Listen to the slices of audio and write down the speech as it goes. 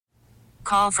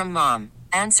Call from mom.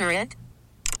 Answer it.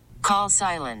 Call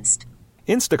silenced.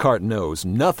 Instacart knows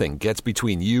nothing gets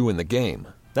between you and the game.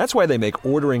 That's why they make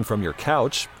ordering from your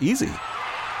couch easy.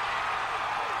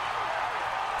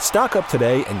 Stock up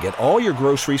today and get all your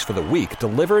groceries for the week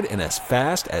delivered in as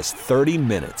fast as 30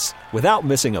 minutes without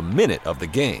missing a minute of the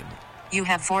game. You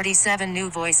have 47 new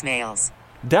voicemails.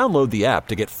 Download the app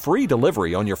to get free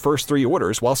delivery on your first 3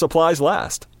 orders while supplies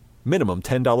last. Minimum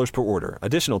 $10 per order.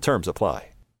 Additional terms apply.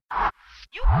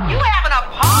 You having a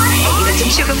party? You got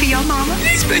some sugar for your mama?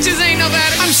 These bitches ain't no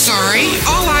better. I'm sorry.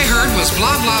 All I heard was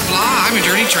blah, blah, blah. I'm a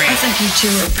dirty tramp. I think you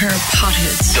two are a pair of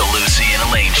potheads. The Lucy and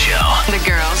Elaine Show. The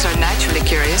girls are naturally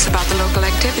curious about the local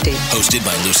activity. Hosted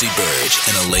by Lucy Burge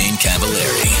and Elaine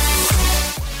Cavallari.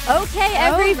 Okay,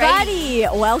 everybody,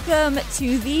 welcome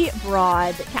to the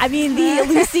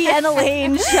Lucy and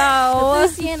Elaine Show.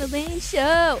 Lucy and Elaine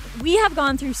Show. We have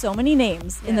gone through so many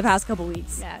names in the past couple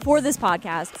weeks for this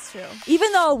podcast. It's true.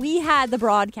 Even though we had the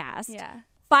broadcast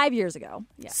 5 years ago,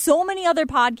 so many other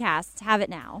podcasts have it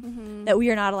now that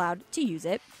we are not allowed to use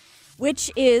it,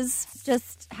 which is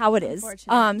just how it is.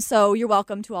 So you're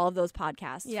welcome to all of those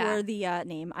podcasts for the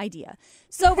name idea.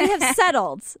 So we have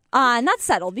settled, not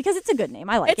settled because it's a good name.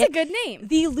 I like it. It's a good name.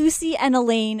 The Lucy and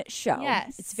Elaine Show.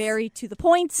 Yes. It's very to the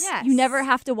point. Yes. You never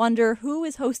have to wonder who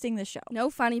is hosting the show.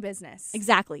 No funny business.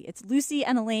 Exactly. It's Lucy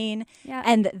and Elaine,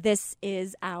 and this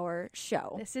is our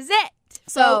show. This is it,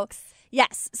 So, folks.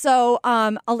 yes. So,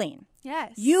 Elaine.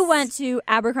 Yes. You went to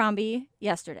Abercrombie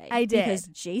yesterday. I did. Because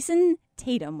Jason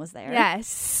Tatum was there.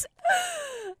 Yes.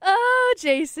 Oh,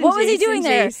 Jason. What was he doing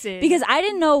there? Jason. Because I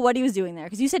didn't know what he was doing there.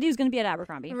 Because you said he was going to be at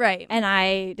Abercrombie. Right. And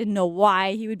I didn't know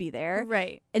why he would be there.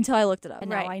 Right. Until I looked it up.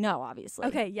 And Right. now I know, obviously.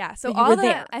 Okay, yeah. So But you were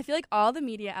there. I feel like all the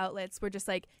media outlets were just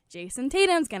like, Jason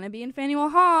Tatum's going to be in Faneuil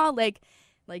Hall. Like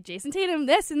Jason Tatum,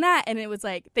 this and that. And it was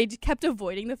like, they just kept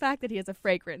avoiding the fact that he has a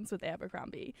fragrance with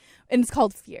Abercrombie. And it's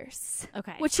called Fierce.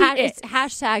 Okay. Which it's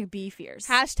hashtag be fierce.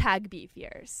 Hashtag be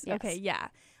fierce. Yes. Okay, yeah.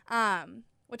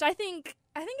 Which I think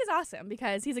is awesome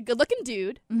because he's a good-looking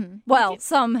dude. Mm-hmm. Well,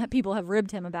 some people have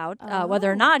ribbed him about whether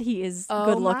or not he is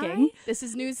good-looking. This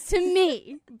is news to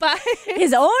me. But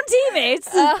his own teammates.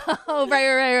 Oh,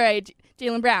 right.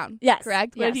 Jaylen Brown. Yes.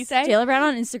 Correct? What did he say? Jaylen Brown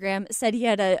on Instagram said he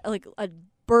had a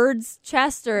bird's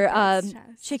chest or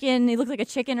chicken. He looked like a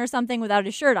chicken or something without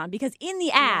his shirt on because in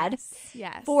the ad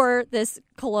for this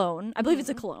cologne, I believe it's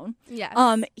a cologne,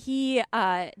 he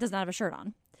does not have a shirt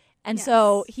on. And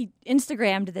so he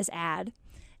Instagrammed this ad,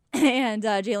 and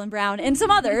Jaylen Brown and some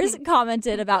others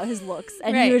commented about his looks.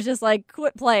 And he was just like,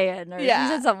 quit playing, or he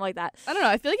said something like that. I don't know.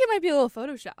 I feel like it might be a little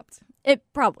photoshopped. It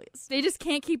probably is. They just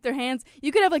can't keep their hands.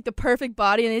 You could have like the perfect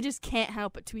body, and they just can't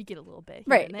help but tweak it a little bit.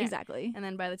 Right, exactly. And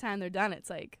then by the time they're done, it's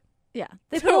like... Yeah,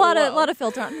 they put a lot of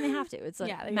filter on. I mean, they have to. It's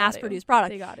a mass-produced product.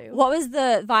 They got to. What was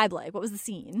the vibe like? What was the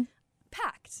scene?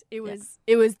 Packed. It was.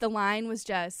 The line was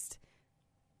just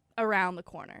around the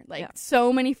corner. Like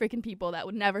so many freaking people that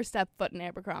would never step foot in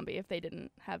Abercrombie if they didn't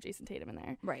have Jason Tatum in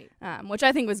there. Right. Which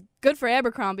I think was good for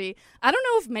Abercrombie. I don't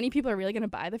know if many people are really going to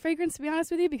buy the fragrance, to be honest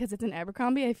with you, because it's an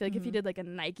Abercrombie. I feel like if you did like a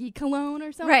Nike cologne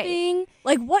or something. Right.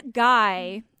 Like what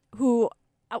guy who...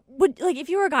 would if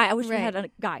you were a guy, I wish we had a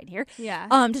guy in here. Yeah.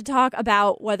 To talk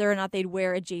about whether or not they'd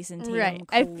wear a Jason Tatum cologne.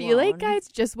 I feel like guys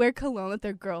just wear cologne that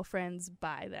their girlfriends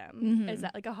buy them. Mm-hmm. Is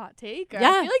that like a hot take? Yeah.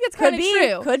 I feel like that's kind of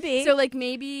true. Could be. So like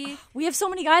maybe we have so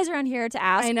many guys around here to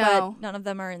ask, I know. but none of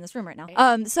them are in this room right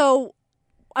now. So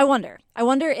I wonder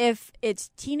if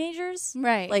it's teenagers,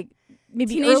 right? Like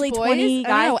maybe teenage early boys? 20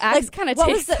 guys. I don't know, Axe kind of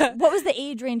takes what was the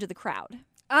age range of the crowd?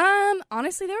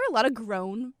 Honestly, there were a lot of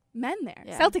grown men there.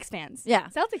 Yeah. Celtics fans. Yeah.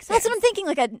 Celtics fans. That's what I'm thinking.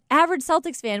 Like an average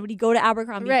Celtics fan, would he go to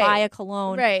Abercrombie, buy a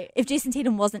cologne? Right. If Jason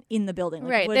Tatum wasn't in the building.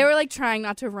 Like, right. They were like trying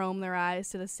not to roam their eyes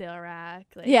to the sale rack.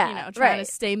 Like, trying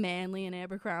to stay manly in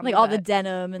Abercrombie. Like all the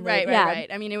denim and right.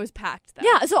 I mean, it was packed though.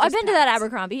 Yeah, so I've been to that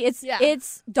Abercrombie.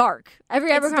 It's dark.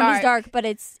 Every Abercrombie's dark, but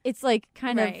it's like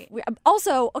kind of weird.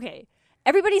 Also, okay.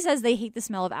 Everybody says they hate the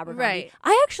smell of Abercrombie. Right.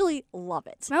 I actually love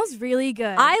it. Smells really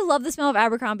good. I love the smell of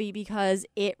Abercrombie because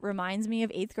it reminds me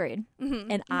of 8th grade. Mm-hmm.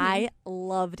 And I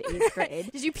loved 8th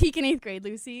grade. Did you peak in 8th grade,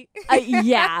 Lucy?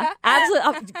 Yeah,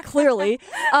 absolutely. Clearly.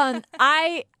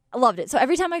 I loved it. So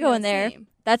every time I go in there,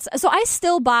 so I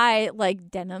still buy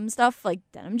like denim stuff, like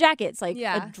denim jackets, like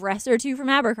a dress or two from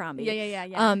Abercrombie.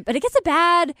 Yeah. But it gets a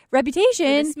bad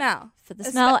reputation. For the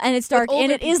smell. And it's dark,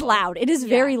 and it is loud. It is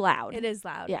very loud. It is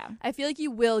loud. Yeah. I feel like you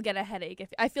will get a headache.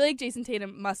 I feel like Jason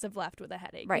Tatum must have left with a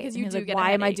headache. Right. Because you do like, get why a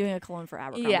headache. am I doing a cologne for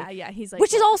Abercrombie? Yeah. He's like,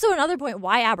 which is also another point.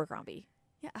 Why Abercrombie?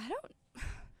 Yeah,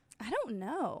 I don't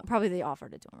know. Probably they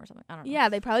offered it to him or something. I don't know. Yeah,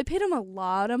 they probably paid him a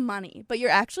lot of money. But you're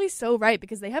actually so right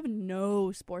because they have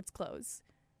no sports clothes.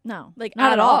 No, like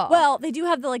not at all. Well, they do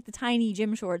have the tiny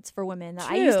gym shorts for women that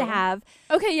I used to have.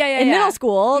 Okay, yeah, in middle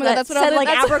school. God, that that's what said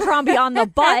Abercrombie on the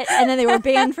butt, and then they were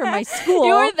banned from my school.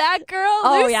 You were that girl,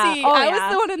 Oh Lucy. yeah, oh, I yeah.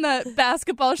 was the one in the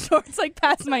basketball shorts,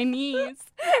 past my knees.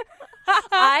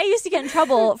 I used to get in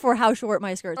trouble for how short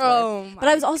my skirts were. Oh, my but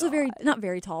I was also God. not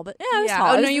very tall, but I was tall. Oh,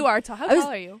 I no, was you are tall. How tall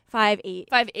are you? 5'8".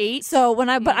 5'8"? So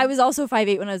but I was also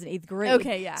 5'8" when I was in 8th grade.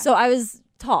 Okay, yeah. So I was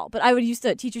tall, but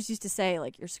teachers used to say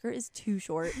your skirt is too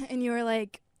short. And you were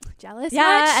jealous? Yeah,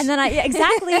 much? and then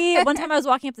exactly. One time I was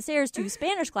walking up the stairs to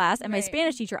Spanish class, and my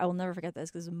Spanish teacher, I will never forget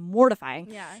this because it was mortifying.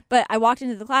 Yeah. But I walked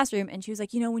into the classroom, and she was like,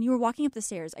 when you were walking up the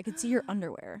stairs, I could see your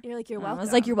underwear. You're you're welcome. I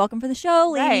was like, you're welcome for the show,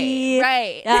 lady.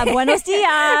 Right. Yeah, buenos dias.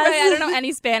 Right, I don't know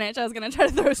any Spanish. I was going to try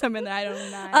to throw some in there. I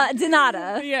don't know. De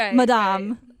nada. Yeah,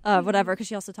 Madame. Whatever, because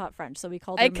she also taught French, so we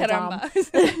called her Madame.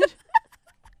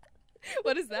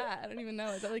 What is that? I don't even know.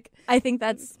 Is that I think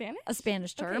that's Spanish? A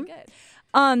Spanish term. Okay,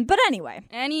 good. But anyway.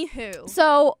 Anywho.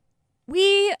 So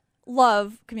we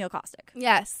love Camille Kostek.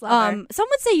 Yes, love her. Some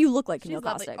would say you look like Camille She's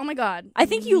lovely. Kostek. Oh my God. I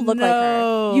think you look like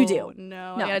her. You do.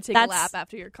 No, No, I gotta take a lap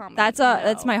after your comment.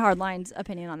 That's my hardlines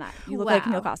opinion on that. You look like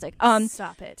Camille Kostek.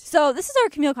 Stop it. So this is our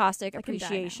Camille Kostek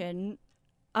appreciation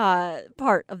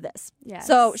part of this. Yes.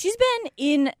 So she's been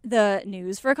in the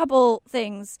news for a couple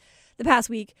things the past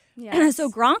week. Yes. So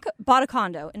Gronk bought a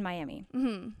condo in Miami.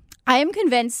 Mm-hmm. I am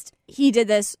convinced he did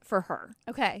this for her.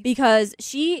 Okay. Because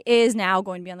she is now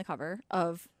going to be on the cover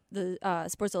of the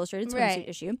Sports Illustrated swimsuit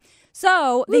issue.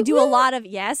 So they do a lot of,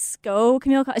 go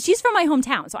Camille. She's from my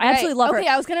hometown, so I absolutely love her. Okay,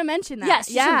 I was going to mention that. Yes,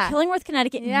 she's from Killingworth,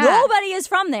 Connecticut. Yeah. Nobody is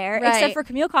from there except Right. for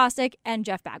Camille Kostek and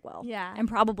Jeff Bagwell. Yeah. And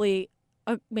probably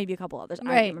maybe a couple others. I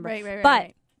don't Right, remember. right.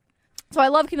 But so I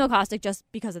love Camille Kostek just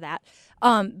because of that,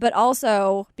 but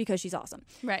also because she's awesome.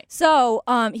 Right. So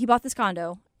he bought this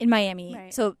condo in Miami.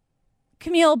 Right. So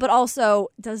Camille, but also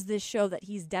does this show that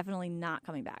he's definitely not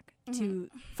coming back to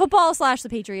football / the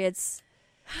Patriots.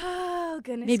 Oh,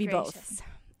 goodness Maybe gracious.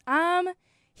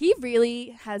 He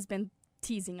really has been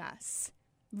teasing us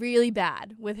really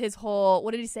bad with his whole,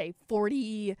 what did he say,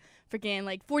 40%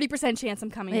 chance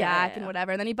I'm coming back and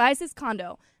whatever. And then he buys his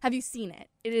condo. Have you seen it?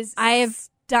 It is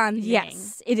stunning.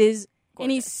 Yes, it is. Gorgeous.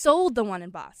 And he sold the one in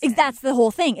Boston. That's the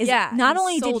whole thing. Not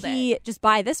only did sold he just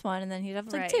buy this one and then he'd have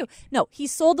two. No, he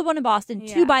sold the one in Boston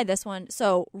to buy this one.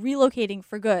 So relocating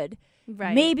for good.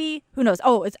 Right. Maybe, who knows?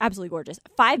 Oh, it's absolutely gorgeous.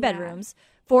 5 bedrooms,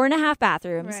 4.5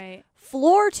 bathrooms,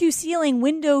 floor to ceiling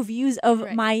window views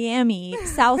of Miami,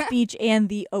 South Beach, and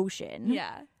the ocean.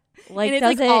 Yeah. And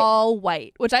it's all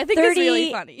white, which I think is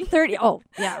really funny.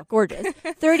 Gorgeous.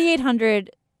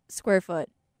 3,800 square foot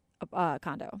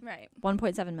condo. Right.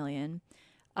 1.7 million.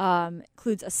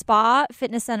 Includes a spa,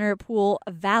 fitness center, pool,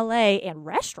 a valet, and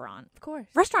restaurant. Of course.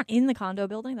 Restaurant in the condo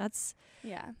building. That's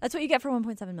what you get for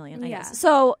 1.7 million, I guess.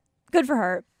 So good for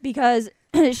her because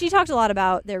she talked a lot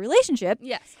about their relationship.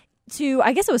 Yes. To,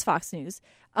 I guess it was Fox News.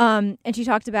 And she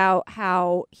talked about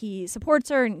how he supports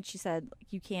her, and she said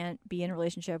you can't be in a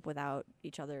relationship without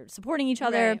each other supporting each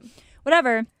other,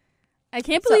 whatever. I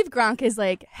can't believe Gronk is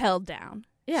held down.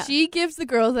 Yeah. She gives the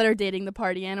girls that are dating the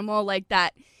party animal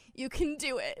that. You can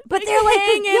do it. But they're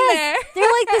hang in there. They're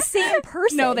the same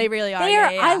person. No, they really are. They are.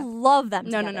 I love them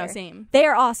together. No, same. They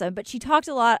are awesome. But she talked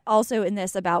a lot also in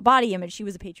this about body image. She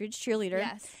was a Patriots cheerleader.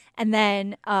 Yes. And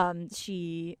then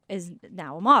she is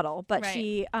now a model. But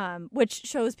she, which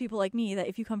shows people like me that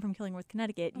if you come from Killingworth,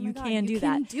 Connecticut, you can do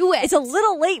that. Do it. It's a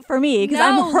little late for me because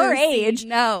I'm her Lucy, age.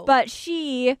 No. But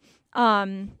she,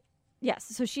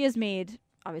 so she has made,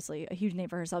 obviously, a huge name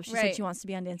for herself. She said she wants to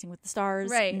be on Dancing with the Stars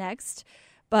next.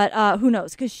 But who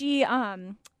knows? Because she,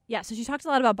 so she talked a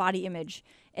lot about body image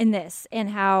in this and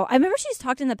how I remember she's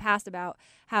talked in the past about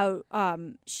how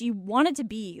she wanted to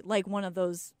be one of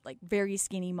those very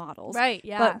skinny models. Right,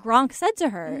 yeah. But Gronk said to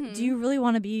her, do you really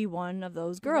want to be one of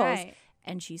those girls? Right.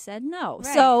 And she said no.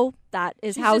 Right. So that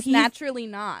is she's how just he's naturally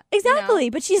not. Exactly.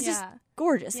 But she's just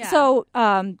gorgeous. Yeah. So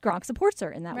Gronk supports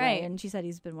her in that way. And she said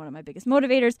he's been one of my biggest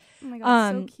motivators. Oh my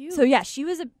God, so cute. So yeah, she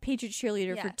was a Patriots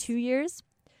cheerleader for 2 years.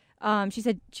 She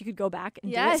said she could go back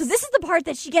and do it. So this is the part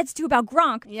that she gets to about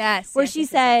Gronk. Yes. Where she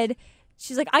said,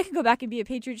 she's like, I could go back and be a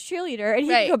Patriots cheerleader and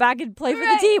he could go back and play for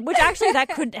the team. Which actually that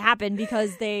couldn't happen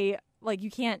because they,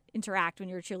 you can't interact when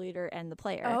you're a cheerleader and the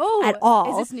player at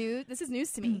all. Is this new? This is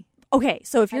news to me. Okay,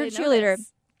 so if you're a cheerleader,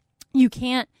 you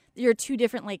can't, you're two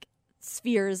different,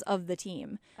 spheres of the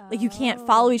team. You can't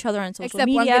follow each other on social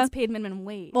media. Except one gets paid minimum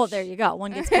wage. Well, there you go.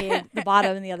 One gets paid the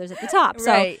bottom and the other's at the top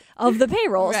of the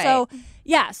payroll. So,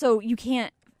 so you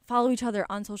can't follow each other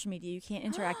on social media. You can't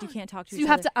interact. You can't talk to each other. So you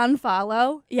have to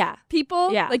unfollow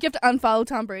people? Yeah. Like you have to unfollow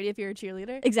Tom Brady if you're a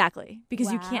cheerleader? Exactly.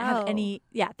 Because you can't have any,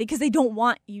 because they don't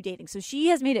want you dating. So she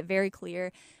has made it very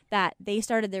clear that they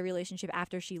started their relationship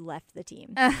after she left the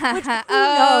team. Which, who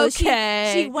knows?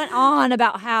 She went on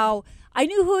about how I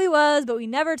knew who he was, but we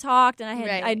never talked, and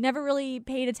I never really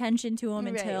paid attention to him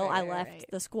until I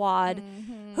left the squad.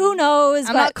 Mm-hmm. Who knows?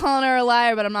 I'm not calling her a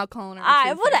liar, but I'm not calling her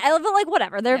a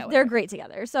whatever. They're great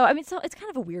together. So I mean, so it's kind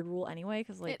of a weird rule anyway,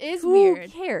 because like it is who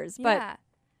weird. Cares? Yeah.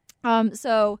 But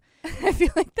so I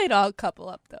feel like they'd all couple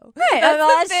up though. Right.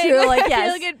 That's true. Like I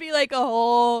feel like it'd be like a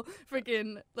whole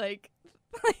freaking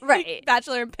right,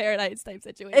 Bachelor in Paradise type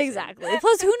situation. Exactly.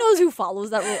 Plus, who knows who follows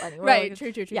that rule anyway? Right.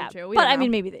 Like, True. Yeah. We but I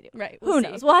mean, maybe they do. Right. Who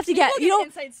knows? We'll have to get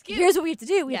inside scoop. Here's what we have to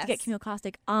do. We have to get Camille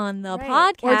Kostek on the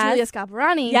podcast, or Julia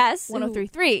Scaparani. Yes,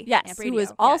 103.3. Yes, who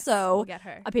is also we'll get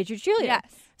her. a Patriots cheerleader. Yes.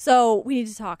 So we need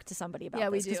to talk to somebody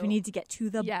about this because we need to get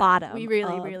to the bottom. We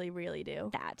really do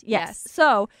that. Yes.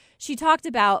 So she talked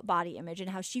about body image and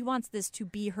how she wants this to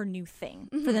be her new thing.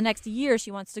 Mm-hmm. For the next year,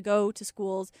 she wants to go to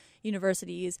schools,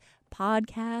 universities,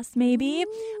 podcasts maybe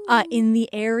in the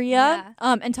area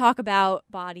and talk about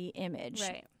body image.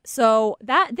 Right. So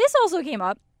this also came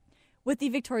up with the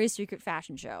Victoria's Secret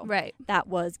fashion show. Right. That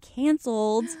was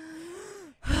canceled.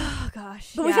 Oh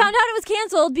gosh! But we found out it was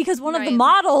canceled because one of the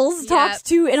models talked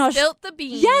to spilt the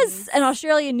beans. Yes, an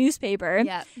Australian newspaper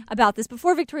about this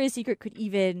before Victoria's Secret could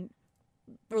even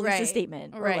release a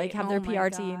statement or like have their PR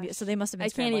team. So they must have been. I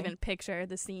can't even picture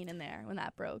the scene in there when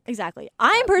that broke. Exactly.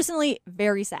 I'm personally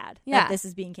very sad that this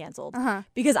is being canceled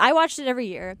because I watched it every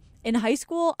year. In high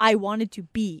school, I wanted to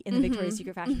be in the Victoria's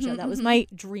Secret fashion show. That was my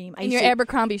dream. In your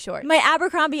Abercrombie shorts. My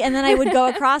Abercrombie, and then I would go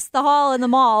across the hall in the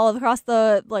mall, across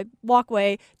the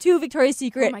walkway to Victoria's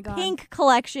Secret pink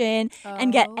collection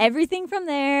and get everything from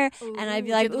there. Ooh, and I'd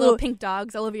be like, little pink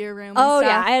dogs all over your room. Oh,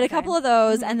 yeah. I had a couple of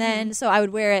those. And then, so I would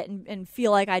wear it and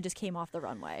feel like I just came off the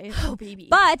runway. Oh, baby.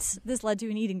 But this led to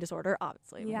an eating disorder,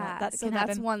 obviously. Yeah. That so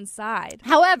that's one side.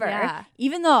 However,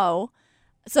 even though,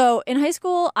 so in high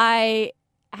school, I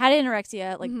had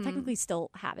anorexia, technically still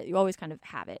have it. You always kind of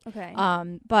have it. Okay.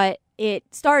 But it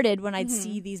started when I'd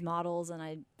see these models and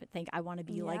I'd think I want to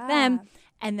be like them.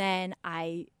 And then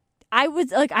I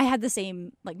was like, I had the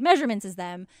same measurements as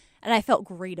them and I felt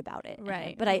great about it.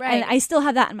 Right. But I still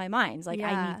have that in my mind. Like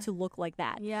I need to look like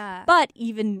that. Yeah. But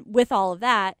even with all of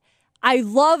that, I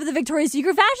love the Victoria's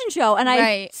Secret fashion show and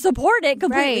I support it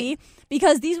completely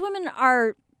because these women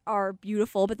are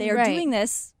beautiful, but they are doing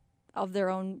this of their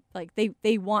own,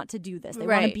 they want to do this. They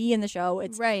want to be in the show.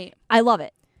 It's I love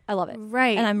it.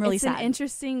 Right. And I'm really sad. sad. It's an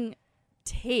interesting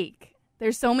take.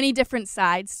 There's so many different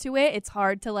sides to it. It's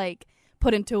hard to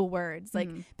put into words,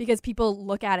 because people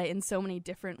look at it in so many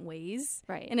different ways.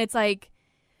 Right. And it's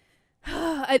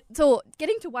so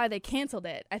getting to why they canceled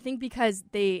it, I think because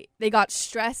they got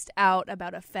stressed out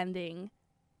about offending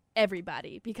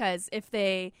everybody, because if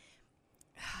they,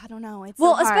 I don't know. It's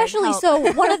especially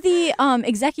so. One of the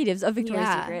executives of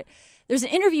Victoria's Secret, there's an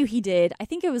interview he did. I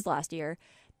think it was last year.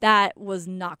 That was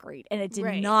not great, and it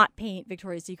did not paint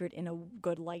Victoria's Secret in a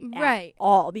good light at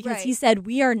all. Because he said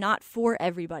we are not for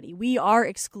everybody. We are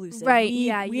exclusive. Right?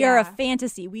 We are a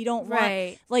fantasy. We don't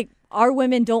want our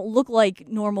women don't look like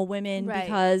normal women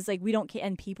because we don't.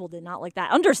 And people did not like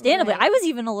that. Understandably, I was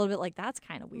even a little bit like that's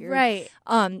kind of weird. Right.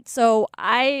 So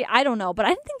I don't know, but I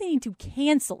don't think they need to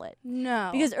cancel it. No,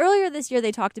 because earlier this year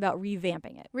they talked about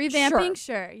revamping it.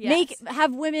 Sure. Yes.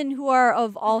 Have women who are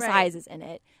of all sizes in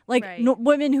it.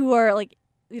 Women who are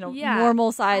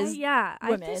normal size women.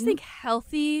 I just think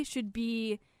healthy should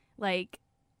be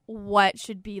what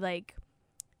should be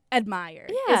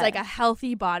admired. Yeah. Is a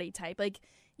healthy body type.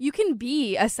 You can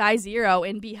be a size 0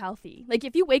 and be healthy.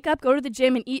 If you wake up, go to the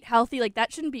gym and eat healthy,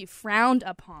 that shouldn't be frowned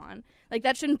upon.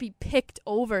 That shouldn't be picked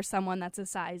over someone that's a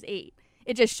size 8.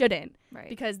 It just shouldn't. Right.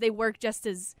 Because they work just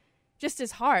as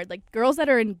hard. Girls that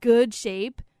are in good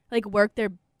shape, work their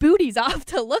booties off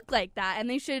to look like that, and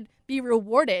they should be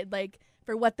rewarded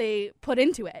for what they put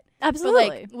into it.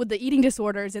 Absolutely. But with the eating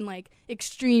disorders and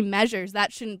extreme measures,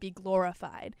 that shouldn't be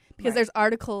glorified, because there's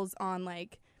articles on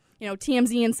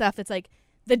TMZ and stuff that's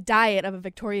the diet of a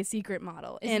Victoria's Secret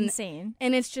model is insane,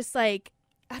 and it's just I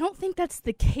don't think that's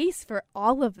the case for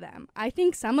all of them. I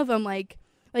think some of them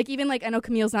even I know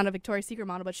Camille's not a Victoria's Secret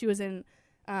model, but she was in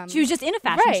she was just in a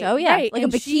fashion show, a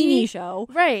bikini show.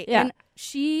 Right. Yeah. And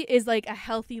she is a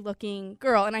healthy looking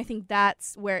girl, and I think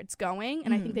that's where it's going,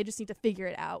 and I think they just need to figure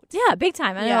it out. Yeah, big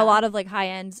time. I know a lot of high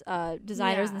end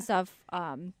designers and stuff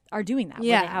are doing that.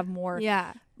 Yeah. Where they have more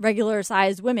regular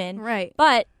sized women. Right.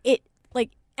 But it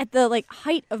at the like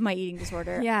height of my eating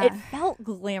disorder, it felt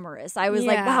glamorous. I was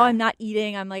like, wow, I'm not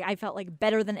eating. I'm like, I felt like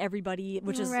better than everybody,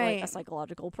 which is like a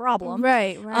psychological problem.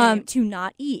 Right. To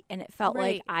not eat. And it felt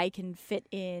like I can fit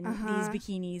in these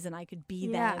bikinis and I could be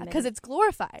them. Because it's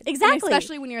glorified. Exactly. And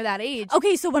especially when you're that age.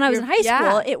 Okay, so when I was in high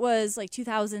school, it was like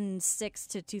 2006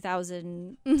 to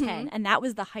 2010. And that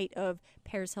was the height of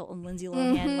Paris Hilton, Lindsay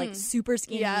Lohan, like super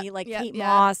skinny, like Kate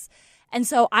Moss. And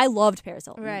so I loved Paris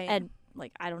Hilton. Right. And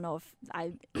like, I don't know if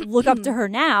I look up to her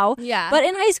now. But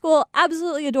in high school,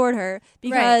 absolutely adored her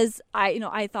because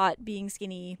I thought being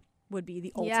skinny would be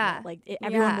the ultimate. Like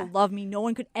everyone would love me. No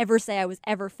one could ever say I was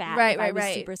ever fat. I was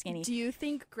super skinny. Do you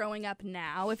think growing up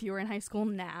now, if you were in high school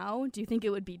now, do you think it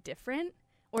would be different?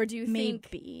 Or do you think?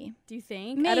 Maybe. Do you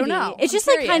think? Maybe. I don't know. It's just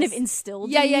like kind of instilled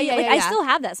in me. Like I still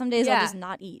have that. Some days I'll just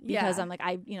not eat because I'm like,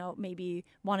 I maybe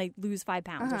want to lose 5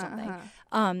 pounds or something.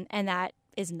 And that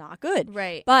is not good.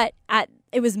 Right. But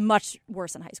it was much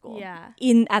worse in high school. Yeah.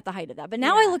 At the height of that. But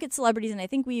now I look at celebrities and I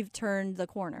think we've turned the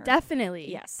corner.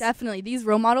 Definitely. Yes. Definitely. These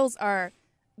role models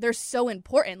they're so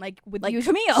important. Like with you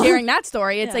Camille sharing that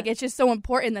story, it's like it's just so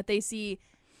important that they see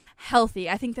healthy.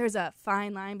 I think there's a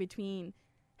fine line between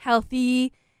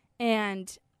healthy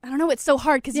and I don't know, it's so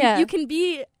hard because you can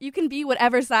be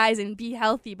whatever size and be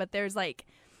healthy, but there's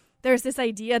this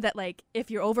idea that like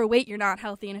if you're overweight you're not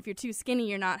healthy and if you're too skinny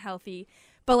you're not healthy.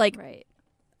 But like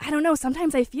I don't know,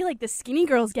 sometimes I feel like the skinny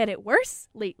girls get it worse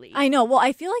lately. I know. Well,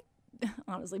 I feel like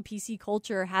honestly PC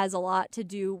culture has a lot to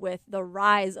do with the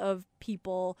rise of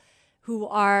people who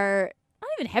are not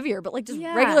even heavier, but like just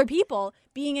regular people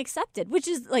being accepted, which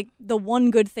is like the one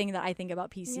good thing that I think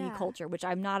about PC culture, which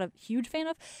I'm not a huge fan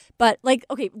of. But like,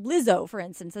 okay, Lizzo, for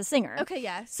instance, a singer. Okay,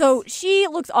 yes. So she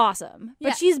looks awesome,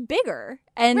 but she's bigger.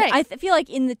 And I feel like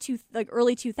in the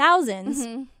early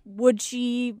 2000s, would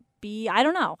she be, I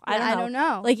don't know. I don't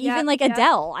know. Like even like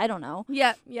Adele, I don't know.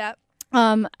 Yep.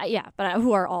 But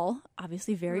who are all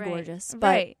obviously very gorgeous.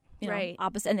 But you know,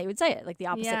 opposite, and they would say it like the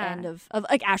opposite end of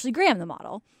like Ashley Graham, the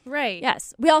model. Right.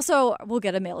 Yes. We also will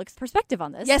get a male perspective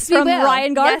on this. Yes, from we will.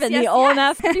 Ryan Garvin, the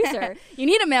OMF producer. You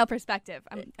need a male perspective.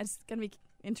 It's going to be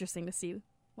interesting to see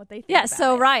what they think. Yeah.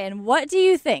 So Ryan, what do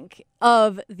you think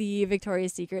of the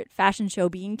Victoria's Secret fashion show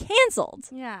being canceled?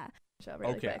 Yeah.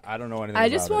 Really okay, quick. I don't know anything. I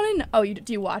just want to know. Oh,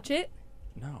 do you watch it?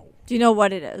 No. Do you know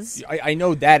what it is? I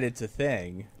know that it's a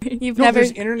thing. You've never.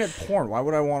 There's internet porn. Why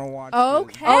would I want to watch?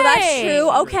 Okay. Oh, that's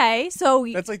true. Okay, so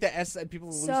that's like the people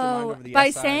lose their mind over the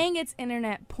by SI. saying it's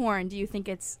internet porn, do you think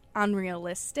it's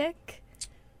unrealistic?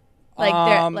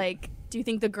 Like, do you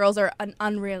think the girls are an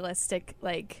unrealistic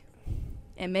like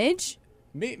image?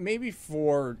 Maybe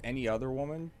for any other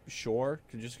woman, sure.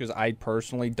 Just because I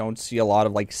personally don't see a lot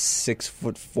of like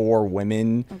 6'4"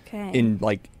 women in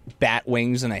like bat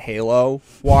wings and a halo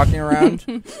walking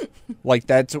around. Like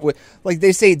that's what, like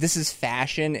they say this is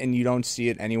fashion, and you don't see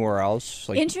it anywhere else.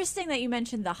 Like, interesting that you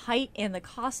mentioned the height and the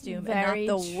costume, Very and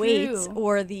not the true. weight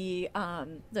or the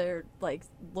their like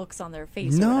looks on their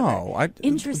face. No,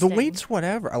 interesting. The weight's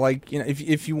whatever. I like, you know,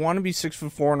 if you want to be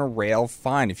 6'4" on a rail,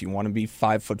 fine. If you want to be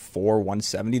 5'4",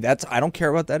 170, I don't care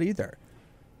about that either.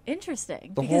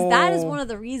 Interesting, because that is one of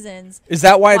the reasons. Is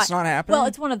that why it's not happening? Well,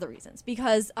 it's one of the reasons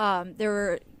because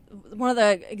one of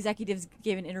the executives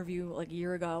gave an interview like a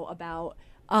year ago about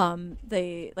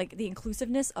the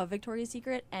inclusiveness of Victoria's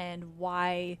Secret and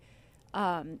why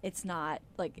it's not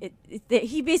like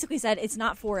he basically said it's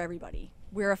not for everybody.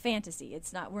 We're a fantasy.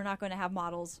 It's not. We're not going to have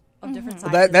models of different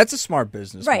sizes. Well, that's a smart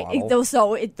business model. Right.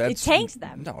 So it tanked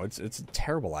them. No, it's a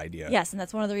terrible idea. Yes, and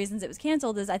that's one of the reasons it was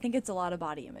canceled. Is I think it's a lot of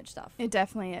body image stuff. It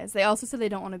definitely is. They also said they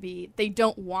don't want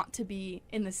to be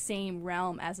in the same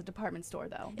realm as a department store,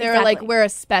 though. They're like, we're a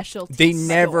specialty. They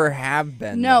never have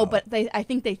been. No, though. but I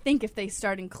think if they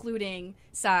start including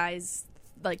size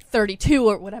like 32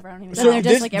 or whatever, I don't even know.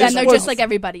 They're just like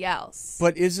everybody else.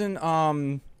 But isn't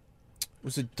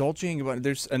was it Dolce & Gabbana?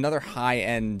 There's another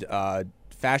high-end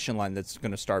fashion line that's going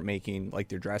to start making like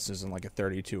their dresses in like a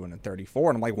 32 and a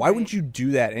 34. And I'm like, why wouldn't you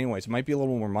do that anyways? It might be a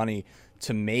little more money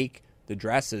to make the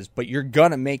dresses, but you're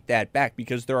going to make that back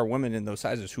because there are women in those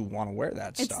sizes who want to wear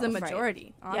that stuff. It's the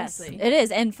majority, honestly. Yes, it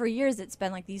is. And for years, it's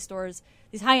been like these stores,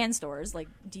 these high-end stores like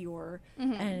Dior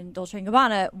and Dolce &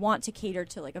 Gabbana want to cater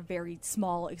to like a very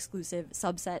small, exclusive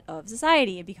subset of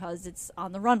society because it's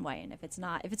on the runway. And if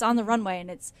it's on the runway and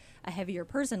it's a heavier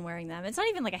person wearing them, it's not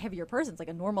even like a heavier person, it's like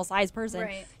a normal-sized person,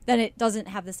 then it doesn't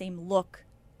have the same look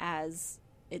as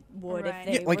it would if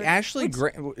they like were, Ashley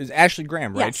Graham,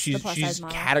 right? Yes, she's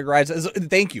model. categorized as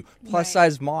plus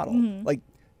size model. Like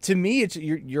to me, it's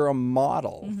you're a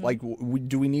model. Like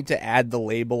do we need to add the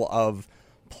label of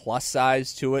plus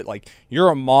size to it? Like you're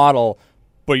a model,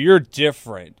 but you're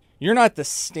different. You're not the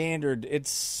standard.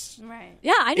 It's right.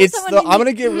 Yeah, I know someone. I'm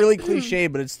gonna get really cliche,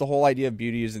 but it's the whole idea of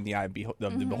beauty is in the eye of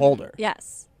the beholder.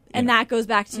 Yes, and that goes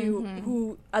back to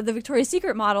who the Victoria's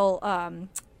Secret model,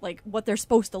 like what they're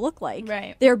supposed to look like.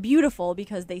 Right. They're beautiful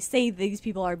because they say these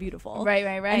people are beautiful. Right.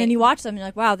 And then you watch them and you're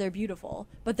like, wow, they're beautiful,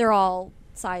 but they're all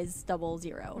size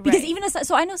 00. Because even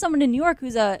so I know someone in New York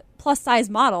who's a plus size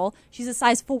model. She's a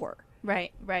size 4.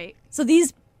 Right. So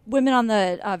these women on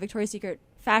the Victoria's Secret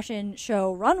fashion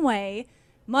show runway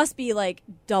must be like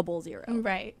 00.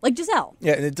 Right. Like Giselle.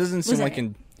 Yeah, and it doesn't seem like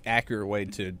an accurate way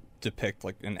to depict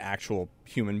like an actual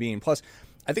human being. Plus,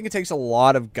 I think it takes a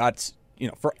lot of guts,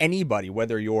 for anybody,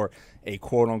 whether you're a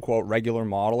quote unquote regular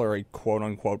model or a quote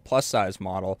unquote plus size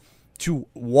model, to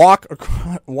walk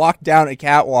down a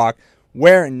catwalk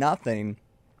wearing nothing.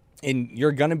 And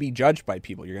you're going to be judged by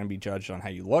people. You're going to be judged on how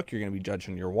you look. You're going to be judged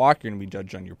on your walk. You're going to be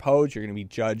judged on your pose. You're going to be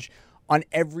judged on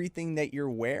everything that you're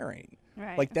wearing.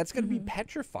 Right. Like, that's going to be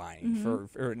petrifying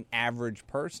for an average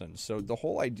person. So the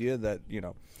whole idea that,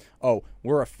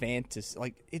 we're a fantasy.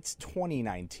 Like, it's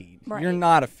 2019. Right. You're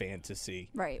not a fantasy.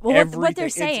 Right. Well, what they're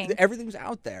saying. Everything's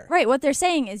out there. Right. What they're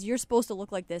saying is you're supposed to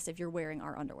look like this if you're wearing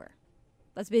our underwear.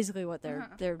 That's basically what they're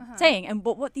saying. And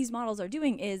what these models are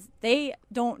doing is they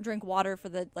don't drink water for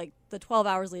the 12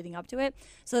 hours leading up to it,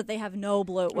 so that they have no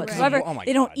bloat whatsoever. Right. Oh my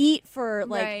they don't God. eat for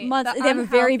months. The they have a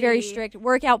very, very unhealthy strict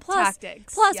workout.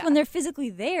 tactics. Plus, when they're physically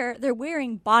there, they're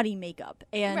wearing body makeup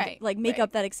and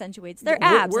makeup that accentuates their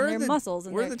abs and their muscles.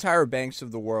 And we're the Tyra Banks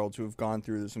of the world who have gone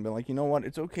through this and been like, you know what?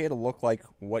 It's okay to look like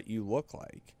what you look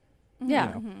like.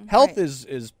 Yeah. Health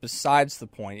is besides the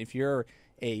point. If you're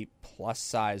a plus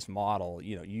size model,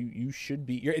 you should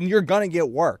be, and you're gonna get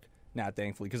work now,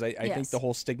 thankfully, because I think the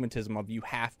whole stigmatism of you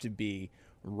have to be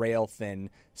rail thin,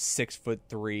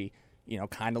 6'3",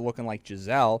 kind of looking like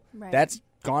Giselle, that's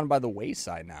gone by the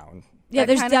wayside now. And yeah,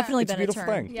 there's definitely been a beautiful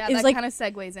turn. thing. Yeah, it was that kind of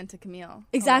segues into Camille.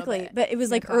 Exactly, but it was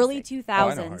like early 2000s.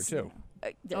 I know her too.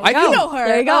 I know her.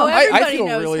 There you go. Everybody I feel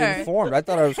knows really her. informed. I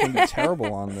thought I was going to be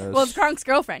terrible on this. Well, it's Gronk's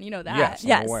girlfriend. You know that.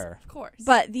 Yes, I'm aware. Of course.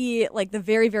 But the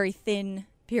very, very thin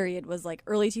period was like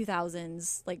early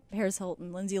 2000s, like Paris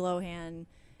Hilton, Lindsay Lohan,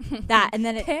 that, and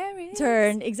then it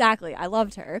turned exactly. I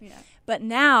loved her, but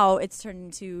now it's turned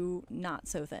into not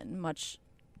so thin,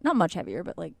 not much heavier,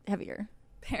 but like heavier.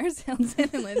 Paris Hilton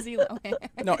and Lindsay Lohan.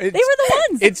 No, they were the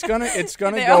ones. It's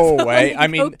gonna go away. I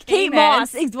mean, Kate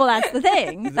Moss. Well, that's the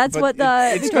thing. That's what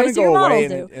the Victoria's Secret models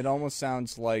do. It almost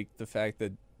sounds like the fact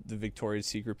that the Victoria's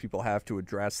Secret people have to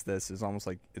address this is almost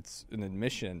like it's an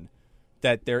admission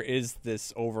that there is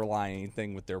this overlying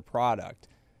thing with their product.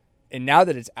 And now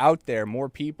that it's out there, more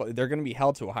people, they're going to be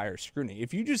held to a higher scrutiny.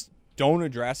 If you just don't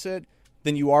address it,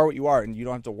 then you are what you are, and you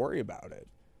don't have to worry about it.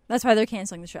 That's why they're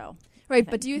canceling the show. Right,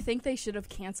 but do you think they should have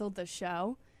canceled the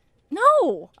show?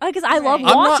 No, because I love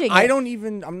watching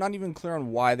it. I'm not even clear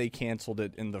on why they canceled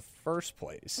it in the first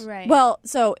place. Right. Well,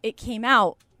 so it came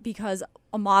out because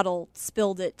a model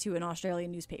spilled it to an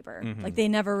Australian newspaper. Like, they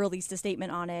never released a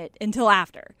statement on it until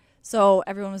after. So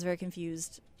everyone was very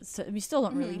confused. So we still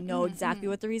don't really know exactly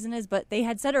what the reason is, but they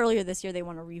had said earlier this year they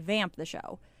want to revamp the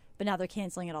show, but now they're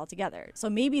canceling it altogether. So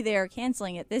maybe they're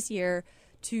canceling it this year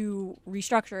to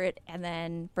restructure it and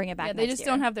then bring it back next year. They just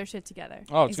don't have their shit together.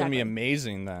 Oh, it's going to be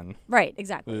amazing then. Right,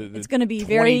 exactly. It's going to be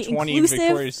very 2020 inclusive.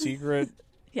 Victoria's Secret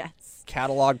yes.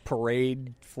 catalog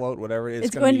parade float, whatever it is.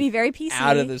 It's going to be very PC.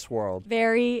 Out of this world.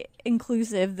 Very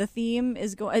inclusive. The theme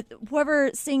is going. Whoever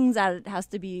sings at it has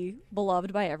to be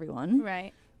beloved by everyone.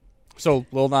 Right. So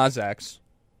Lil Nas X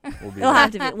will be. It'll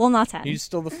have to be Lil Nas 10. He's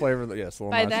still the flavor. Yes, Lil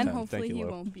by Nas then, 10. hopefully Thank you, he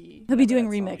Lil. won't be. He'll be doing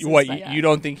remixes. What you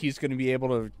don't think he's going to be able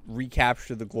to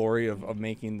recapture the glory of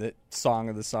making the song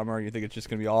of the summer? You think it's just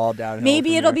going to be all downhill?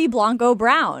 Maybe it'll be Blanco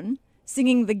Brown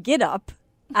singing the Get Up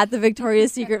at the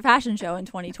Victoria's Secret fashion show in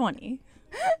 2020.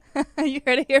 You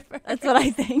heard it here first. That's what I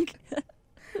think.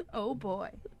 Oh boy.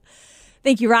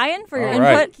 Thank you, Ryan, for your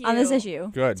input on this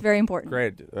issue. Good. It's very important.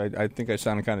 Great. I think I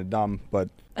sounded kind of dumb, but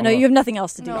I know you have nothing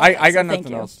else to do. No, I got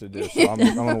nothing else to do, so I'm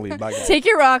going to leave. Bye, guys. Take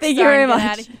your rocks. Thank you very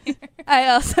much. I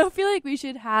also feel like we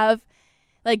should have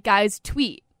like guys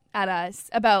tweet at us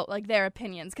about like their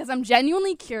opinions because I'm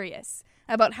genuinely curious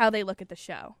about how they look at the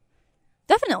show.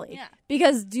 Definitely. Yeah.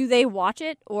 Because do they watch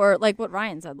it or like what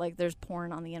Ryan said, like there's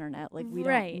porn on the internet. Like we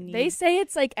right. don't need... They say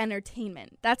it's like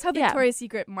entertainment. That's how Victoria's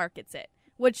Secret markets it,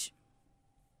 which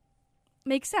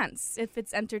makes sense. If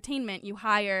it's entertainment, you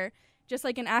hire just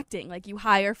like in acting, like you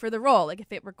hire for the role. Like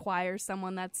if it requires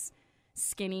someone that's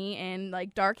skinny and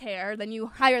like dark hair, then you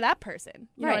hire that person.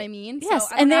 You know what I mean? Yes,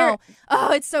 so, I don't know.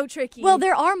 Oh, it's so tricky. Well,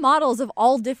 there are models of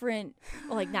all different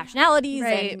like nationalities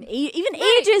and even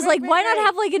ages. Like, why not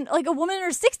have like a woman in her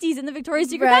 60s in the Victoria's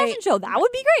Secret fashion show? That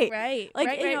would be great.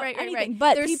 Anything.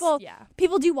 But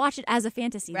people do watch it as a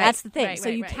fantasy. That's the thing. So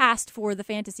you cast for the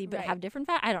fantasy, but have different.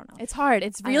 I don't know. It's hard.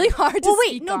 It's really hard. To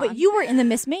speak on. But you were in the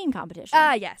Miss Maine competition.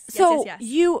 Yes. So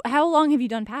yes. how long have you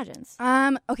done pageants?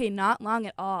 Okay, not long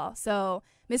at all. So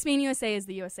Miss Maine USA is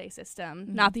the USA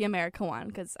system, not the America one,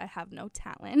 because I have no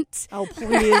talent. Oh,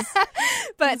 please.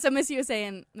 But so Miss USA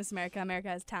and Miss America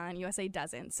has talent, USA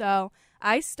doesn't. So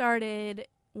I started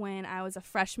when I was a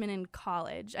freshman in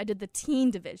college. I did the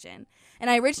teen division, and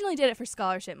I originally did it for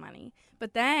scholarship money,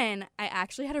 but then I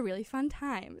actually had a really fun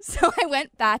time. So I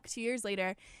went back 2 years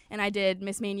later, and I did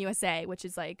Miss Maine USA, which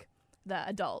is like the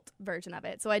adult version of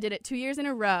it. So I did it 2 years in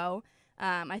a row.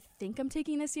 I think I'm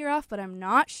taking this year off, but I'm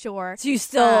not sure. So you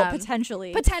still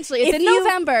potentially. It's in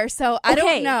November, so I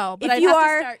don't know. But I have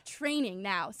to start training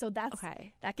now, so that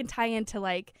can tie into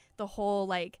like the whole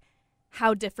like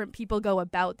how different people go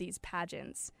about these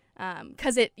pageants.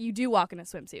 Because you do walk in a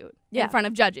swimsuit in front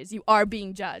of judges. You are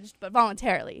being judged, but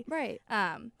voluntarily. Right.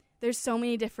 There's so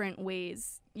many different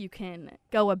ways you can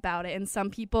go about it, and some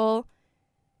people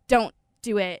don't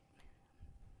do it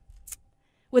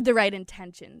with the right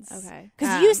intentions. Okay.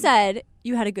 Because you said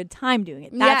you had a good time doing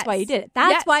it. That's why you did it.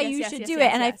 That's why you should do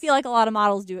it. And I feel like a lot of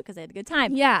models do it because they had a good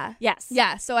time. Yeah. Yes.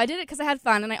 Yeah. So I did it because I had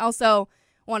fun, and I also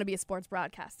want to be a sports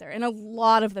broadcaster. And a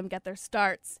lot of them get their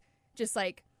starts just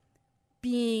like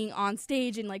being on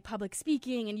stage and like public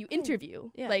speaking, and you interview.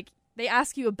 Yeah. Like they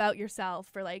ask you about yourself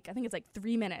for like, I think it's like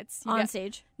 3 minutes. On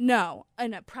stage? No,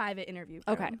 in a private interview.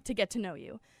 To get to know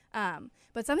you.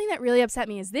 But something that really upset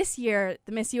me is this year,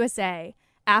 the Miss USA,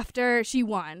 after she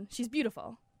won, she's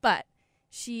beautiful, but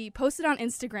she posted on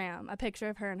Instagram a picture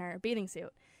of her in her bathing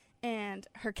suit, and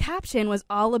her caption was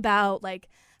all about like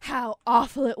how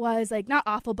awful it was, like not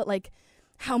awful, but like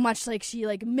how much like she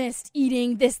like missed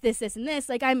eating this and this.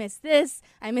 Like I missed this,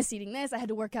 I missed eating this, I had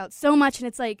to work out so much. And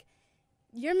it's like,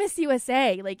 you're Miss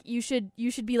USA, like you should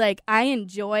be like, I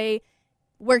enjoy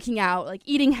working out, like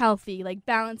eating healthy, like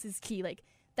balance is key. Like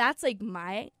that's like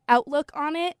my outlook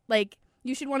on it. Like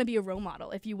you should want to be a role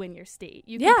model if you win your state.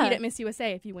 You compete at Miss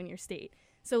USA if you win your state.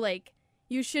 So, like,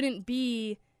 you shouldn't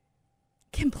be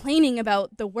complaining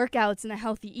about the workouts and the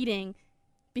healthy eating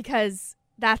because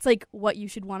that's, like, what you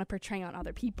should want to portray on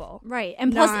other people. Right.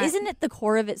 And plus, isn't it the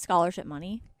core of it scholarship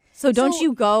money? So don't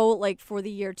you go, like, for the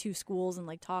year to schools and,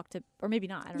 like, talk to, or maybe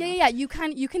not, I don't know. Yeah. You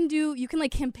can,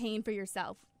 like, campaign for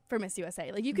yourself for Miss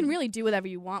USA. Like, you can really do whatever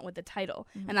you want with the title.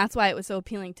 And that's why it was so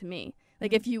appealing to me.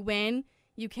 Like, if you win,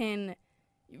 you can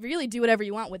really do whatever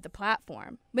you want with the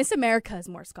platform. Miss America is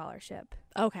more scholarship.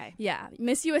 Okay. Yeah.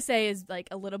 Miss USA is like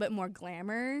a little bit more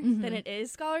glamour than it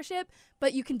is scholarship,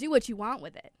 but you can do what you want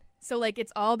with it. So like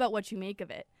it's all about what you make of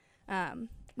it,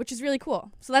 which is really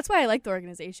cool. So that's why I like the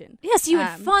organization. Yes, you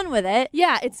had fun with it.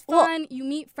 Yeah, it's fun. You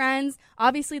meet friends.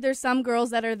 Obviously, there's some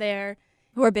girls that are there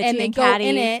who are bitchy and they and go catty.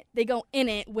 in it. They go in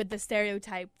it with the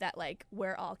stereotype that like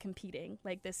we're all competing.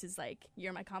 Like this is like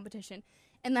you're my competition,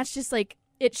 and that's just like.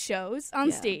 It shows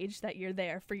on stage that you're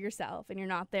there for yourself and you're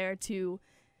not there to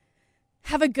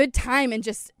have a good time and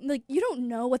just, like, you don't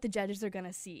know what the judges are going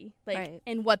to see, like,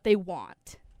 and what they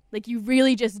want. Like, you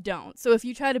really just don't. So if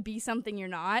you try to be something you're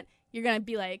not, you're going to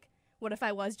be like, what if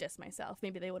I was just myself?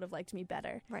 Maybe they would have liked me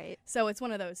better. Right. So it's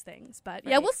one of those things. But,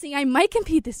 yeah, we'll see. I might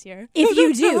compete this year. If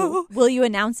you do, will you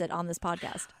announce it on this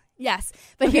podcast? Yes,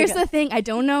 but here's the thing. I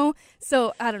don't know.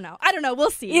 So I don't know.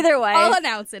 We'll see. Either way, I'll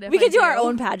announce it. We could do our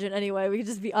own pageant anyway. We could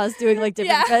just be us doing like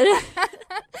different pageants.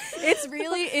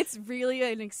 It's really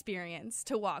an experience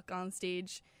to walk on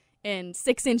stage in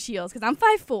 6-inch heels because I'm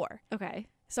 5'4". Okay.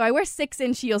 So I wear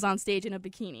 6-inch heels on stage in a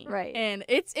bikini. Right. And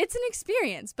it's an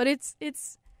experience, but it's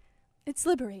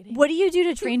liberating. What do you do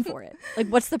to train for it? Like,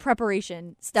 what's the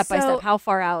preparation step by step? How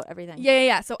far out? Everything?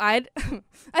 Yeah. So I'd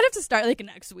have to start like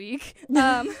next week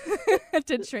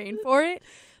to train for it.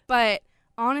 But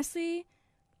honestly,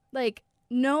 like,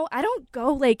 no, I don't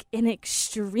go like an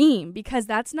extreme because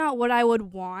that's not what I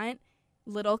would want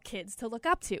little kids to look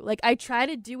up to. Like, I try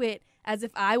to do it as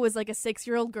if I was like a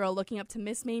 6-year-old girl looking up to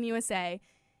Miss Maine USA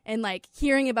and like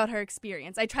hearing about her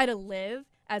experience. I try to live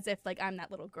as if like I'm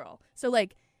that little girl. So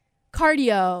like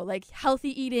cardio, like healthy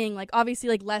eating, like obviously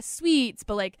like less sweets,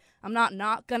 but like I'm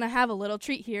not gonna have a little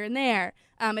treat here and there.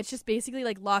 It's just basically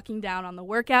like locking down on the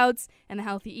workouts and the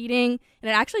healthy eating. And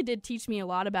it actually did teach me a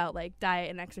lot about like diet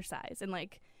and exercise and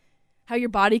like how your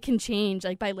body can change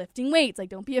like by lifting weights. Like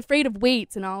don't be afraid of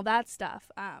weights and all that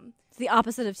stuff. It's the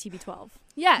opposite of TB12.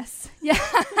 Yes. Yeah.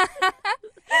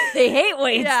 They hate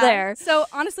weights there. So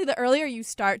honestly, the earlier you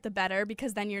start, the better,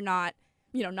 because then you're not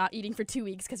eating for 2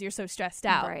 weeks because you're so stressed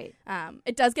out. Right.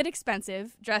 It does get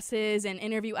expensive. Dresses and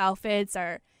interview outfits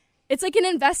it's like an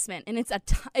investment, and it's a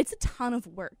ton of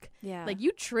work. Yeah. Like,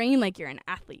 you train like you're an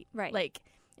athlete. Right. Like,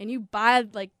 and you buy,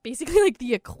 like, basically, like,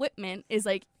 the equipment is,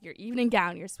 like, your evening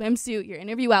gown, your swimsuit, your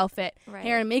interview outfit. Right.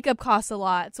 Hair and makeup costs a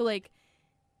lot. So, like,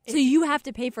 so you have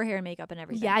to pay for hair and makeup and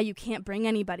everything. Yeah, you can't bring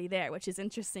anybody there, which is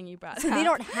interesting you brought So up. they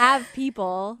don't have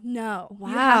people. No. Wow.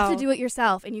 You have to do it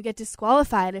yourself, and you get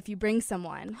disqualified if you bring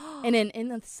someone. And in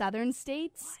the southern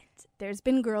states, there's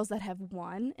been girls that have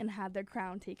won and had their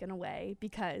crown taken away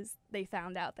because they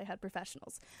found out they had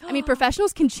professionals. I mean,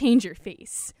 professionals can change your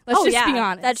face. Let's just be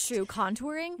honest. That's true.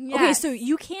 Contouring? Yes. Okay, so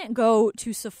you can't go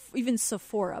to even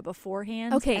Sephora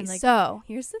beforehand. Okay, and, like, so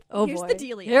here's the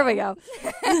dealio. Here we go.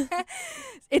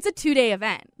 It's a 2-day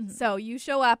event. Mm-hmm. So you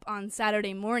show up on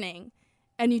Saturday morning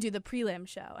and you do the prelim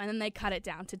show, and then they cut it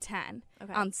down to 10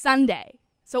 on Sunday.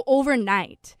 So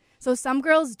overnight. So some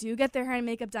girls do get their hair and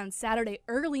makeup done Saturday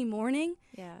early morning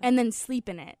and then sleep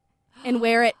in it and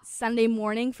wear it Sunday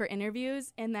morning for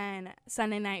interviews and then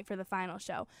Sunday night for the final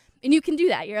show. And you can do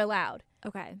that. You're allowed.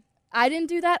 Okay. I didn't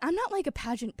do that. I'm not like a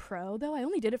pageant pro, though. I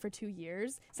only did it for 2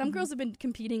 years. Some girls have been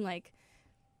competing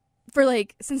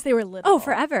since they were little. Oh,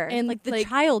 forever. And like the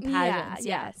child pageants.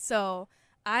 Yeah. So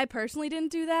I personally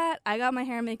didn't do that. I got my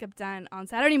hair and makeup done on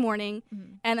Saturday morning,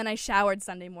 and then I showered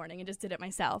Sunday morning and just did it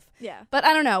myself. Yeah. But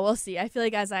I don't know. We'll see. I feel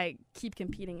like as I keep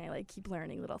competing, I keep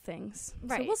learning little things.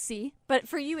 Right. So we'll see. But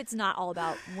for you, it's not all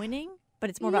about winning,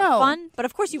 but it's more about fun. But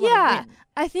of course you want to win.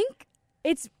 I think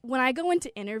it's when I go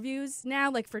into interviews now,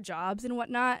 like for jobs and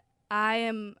whatnot, I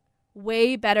am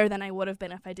way better than I would have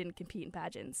been if I didn't compete in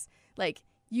pageants. Like,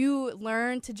 you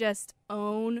learn to just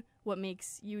own what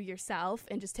makes you yourself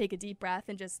and just take a deep breath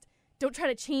and just don't try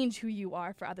to change who you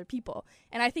are for other people.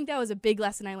 And I think that was a big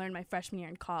lesson I learned my freshman year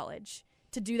in college.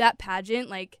 To do that pageant,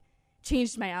 like,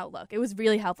 changed my outlook. It was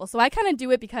really helpful. So I kind of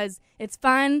do it because it's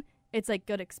fun. It's, like,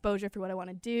 good exposure for what I want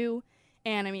to do.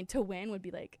 And, I mean, to win would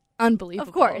be, like, unbelievable.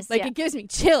 Of course. Like, it gives me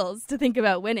chills to think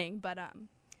about winning. But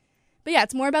yeah,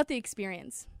 it's more about the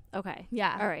experience. Okay.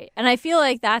 Yeah. All right. And I feel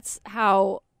like that's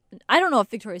how... I don't know if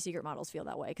Victoria's Secret models feel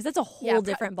that way, because that's a whole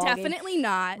different ballgame. Definitely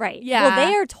not. Right. Yeah. Well,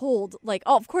 they are told, like,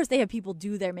 of course they have people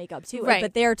do their makeup too, right.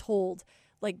 But they're told,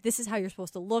 like, this is how you're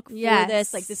supposed to look for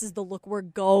this. Like, this is the look we're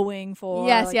going for.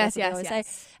 Yes, like, yes. Say.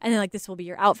 And then, like, this will be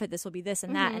your outfit. This will be this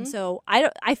and that. And so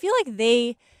I feel like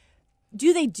they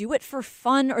do it for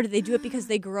fun, or do they do it because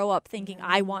they grow up thinking,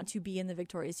 I want to be in the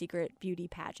Victoria's Secret beauty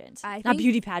pageant? Not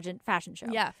beauty pageant, fashion show.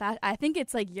 Yeah. I think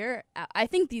it's like I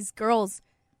think these girls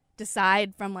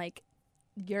decide from, like,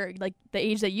 your, like, the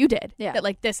age that you did, that,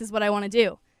 like, this is what I want to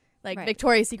do, like,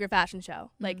 Victoria's Secret fashion show.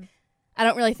 Like, I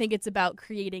don't really think it's about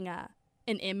creating an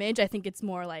image. I think it's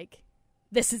more like,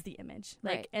 this is the image,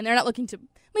 like, and they're not looking to,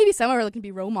 maybe some are looking to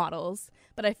be role models,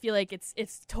 but I feel like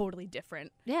it's totally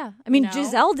different. Yeah. I mean,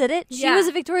 Giselle did it. She was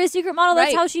a Victoria's Secret model.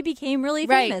 That's how she became really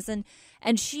famous.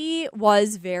 And she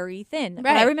was very thin.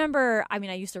 But I remember, I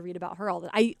mean, I used to read about her all the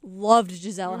time. I loved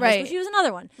Giselle in high school. She was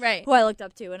another one who I looked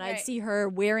up to. And I'd see her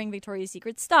wearing Victoria's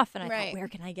Secret stuff. And I thought, where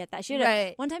can I get that? She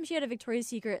had one time she had a Victoria's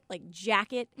Secret, like,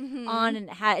 jacket on, and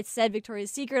it said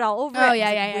Victoria's Secret all over it. Oh,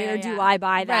 yeah. Where do I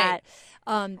buy that?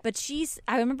 But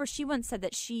I remember she once said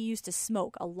that she used to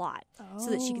smoke a lot so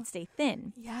that she could stay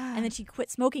thin. Yeah. And then she quit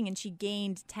smoking and she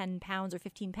gained 10 pounds or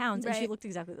 15 pounds and she looked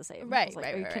exactly the same. I was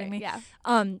like, are you kidding me? Yeah.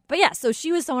 But yeah, so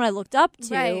she was someone I looked up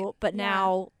to, but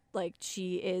now, like,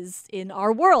 she is in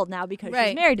our world now because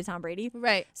she's married to Tom Brady.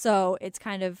 Right. So it's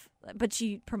kind of, but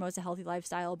she promotes a healthy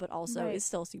lifestyle, but also is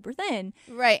still super thin.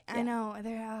 Right. Yeah. I know.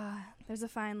 There's a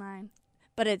fine line.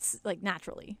 But it's, like,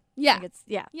 naturally. Yeah. Like,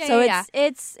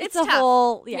 it's a tough.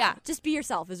 whole, just be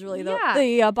yourself is really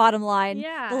the bottom line,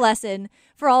 Yeah. the lesson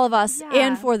for all of us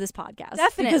and for this podcast.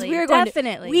 Definitely. Because we are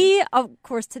going we, of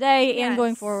course, today and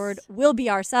going forward will be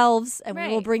ourselves, and we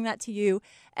will bring that to you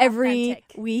every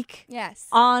week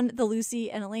on the Lucy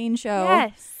and Elaine Show.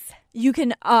 Yes. You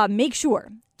can make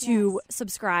sure to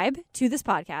subscribe to this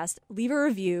podcast, leave a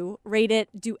review, rate it,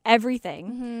 do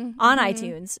everything on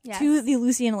iTunes to the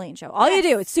Lucy and Elaine Show. All you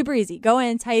do, it's super easy. Go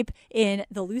in, type in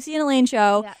the Lucy and Elaine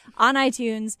Show on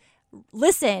iTunes,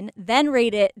 listen, then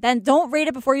rate it. Then don't rate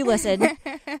it before you listen.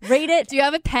 Rate it. Do you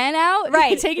have a pen out?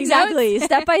 Right, Taking exactly. notes?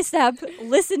 Step by step,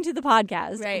 listen to the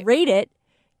podcast, rate it.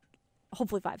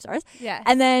 Hopefully 5 stars. Yes.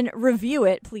 And then review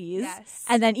it, please. Yes.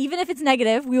 And then even if it's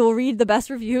negative, we will read the best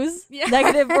reviews,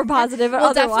 negative or positive or we'll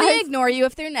otherwise. definitely ignore you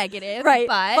if they're negative. Right.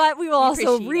 But we will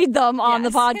also read them on the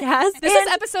podcast. This is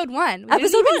episode 1. We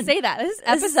didn't even say that.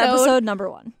 This is episode number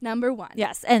 1. Number 1.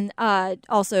 Yes. And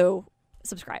also,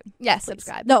 subscribe. Yes, please.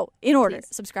 subscribe. No, in order. Please.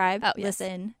 Subscribe, Oh, yes.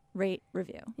 listen, rate,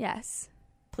 review. Yes.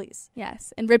 Please.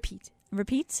 Yes. And repeat.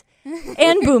 Repeat.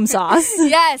 And boom sauce.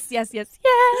 Yes, yes, yes,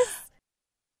 yes.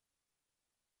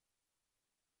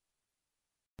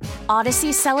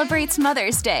 Odyssey celebrates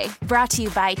Mother's Day, brought to you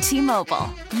by T-Mobile.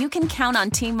 You can count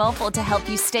on T-Mobile to help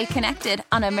you stay connected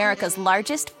on America's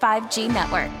largest 5G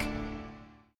network.